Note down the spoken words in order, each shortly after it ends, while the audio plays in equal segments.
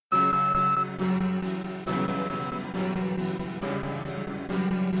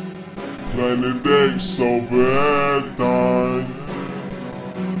Kleine Decks over everything.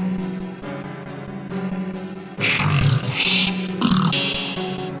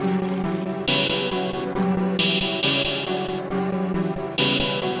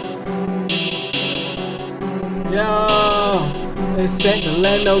 Yo, it's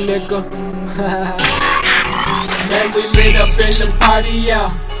Delano, nigga. Man, we lit up in the party, yeah.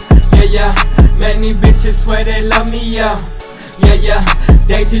 Yeah, yeah. Man, these bitches swear they love me, yeah. Yeah, yeah.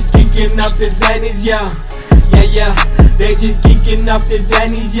 They just geeking up the Xannies, yeah. Yeah, yeah. They just geeking up the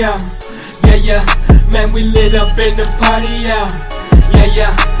Xannies, yeah. Yeah, yeah. Man, we lit up in the party, yeah. Yeah,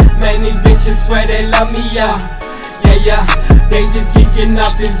 yeah. Man, these bitches swear they love me, yeah. Yeah, yeah. They just geeking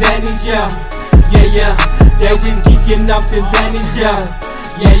up the Xannies, yeah. Yeah, yeah. They just geeking up the Xannies, yeah.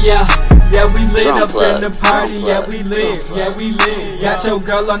 Yeah, yeah. Yeah, we lit up in the party, yeah, we lit, yeah, we lit. Got your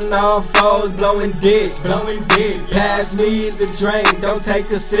girl on all fours, blowing dick. Pass me the drink, don't take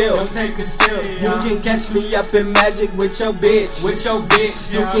a sip, You can catch me up in magic with your bitch,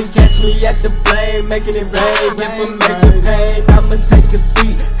 You can catch me at the flame, making it rain. Give a major pain, I'ma take a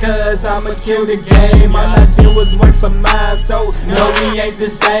seat, cause I'ma kill the game. All I did was work for mine, so no, we ain't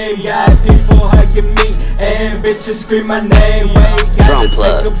the same. Got people hugging me, and bitches scream my name. Wait, gotta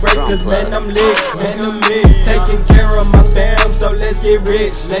take a break, cause man, I'm lit, taking care of my fam, so let's get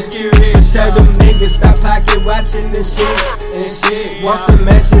rich, Tell them niggas stop pocket watching this shit, Want some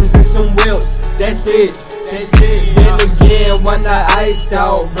mansions and some wheels, that's it, Then again, when I iced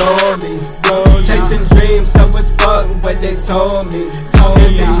out, rolling, chasing dreams, so it's fuck what they told me,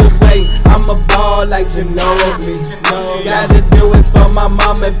 Cause either way, I'm a ball like Ginobili, Gotta do it for my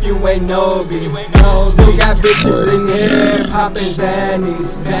mom if you ain't know me, Still got bitches in here, poppin'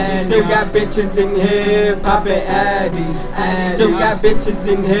 Xannies, Still got bitches in here, poppin' Addies, Still got bitches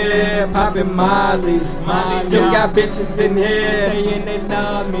in here, poppin' Mollies, Still got bitches in here, saying they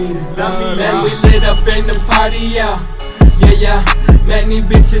love me, Man, we lit up in the party, yeah. Yeah, yeah. Man, these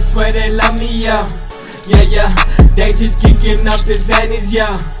bitches swear they love me, yeah. Yeah, yeah. They just geeking up the Xannies,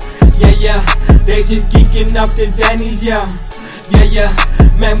 yeah. Yeah, yeah. They just geeking up the Xannies, yeah. Yeah, yeah.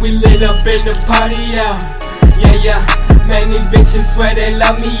 Man, we lit up in the party, yeah. Yeah, yeah. Man, these bitches swear they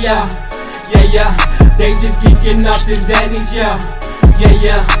love me, yeah. Yeah, yeah. They just geeking up the Xannies, yeah. Yeah,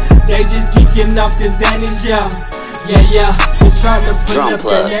 yeah. They just geeking up the Xannies, yeah. Yeah, yeah. Just tryna put up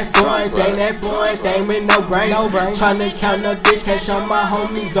that foreign thing with no brain. Tryna count up this cash on my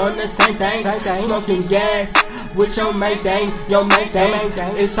homies on the same thing. Smoking gas with your main thing,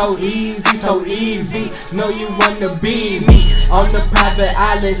 It's so easy, Know you wanna be me on the private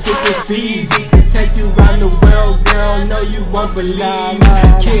island, sipping Fiji. Can take you round the world, girl. No, you won't believe me.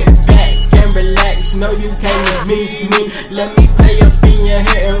 Kick back and relax. No, you can't meet me. Let me play up in your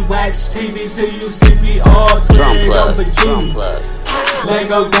head and watch TV till you sleepy all clear on bikini. Let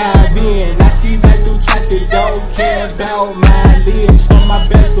go dive in. I ski back through traffic, don't care about my limbs. For my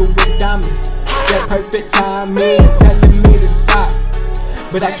best with diamonds. That perfect timing, telling me to stop,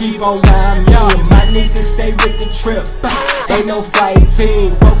 but I keep on rhyming. My niggas stay with the trip, ain't no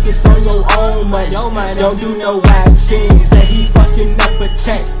fighting. Focus on your own money, don't do no watching. Say he fucking up a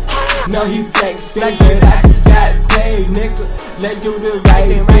check, no he flexing, but I just got paid, nigga. Let's do the right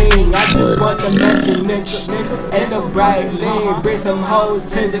thing. I just want the mansion, nigga, and a bright lean. Bring some hoes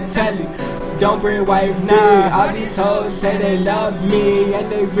to the telly, don't bring wife, nah. All these hoes say they love me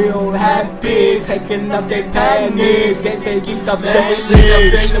and they real happy, taking up their panties. Guess they keep up that we lit up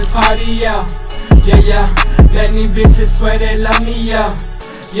in the party, yeah. Yeah, yeah. Man, these bitches swear they love me, yeah.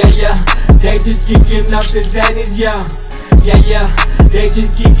 Yeah, yeah. They just geeking up the Xannies, yeah. Yeah, yeah. They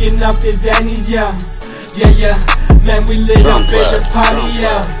just geeking up the Xannies, yeah. Yeah, yeah. Man, we lit up in the party,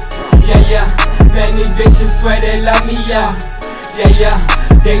 yeah. Yeah, yeah. Man, these bitches swear they love me, yeah. Yeah, yeah.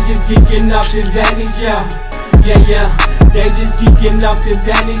 They just geeking up the Xannies, yeah. Yeah, yeah. They just geeking up the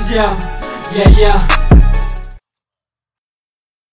Xannies, yeah. Yeah, yeah.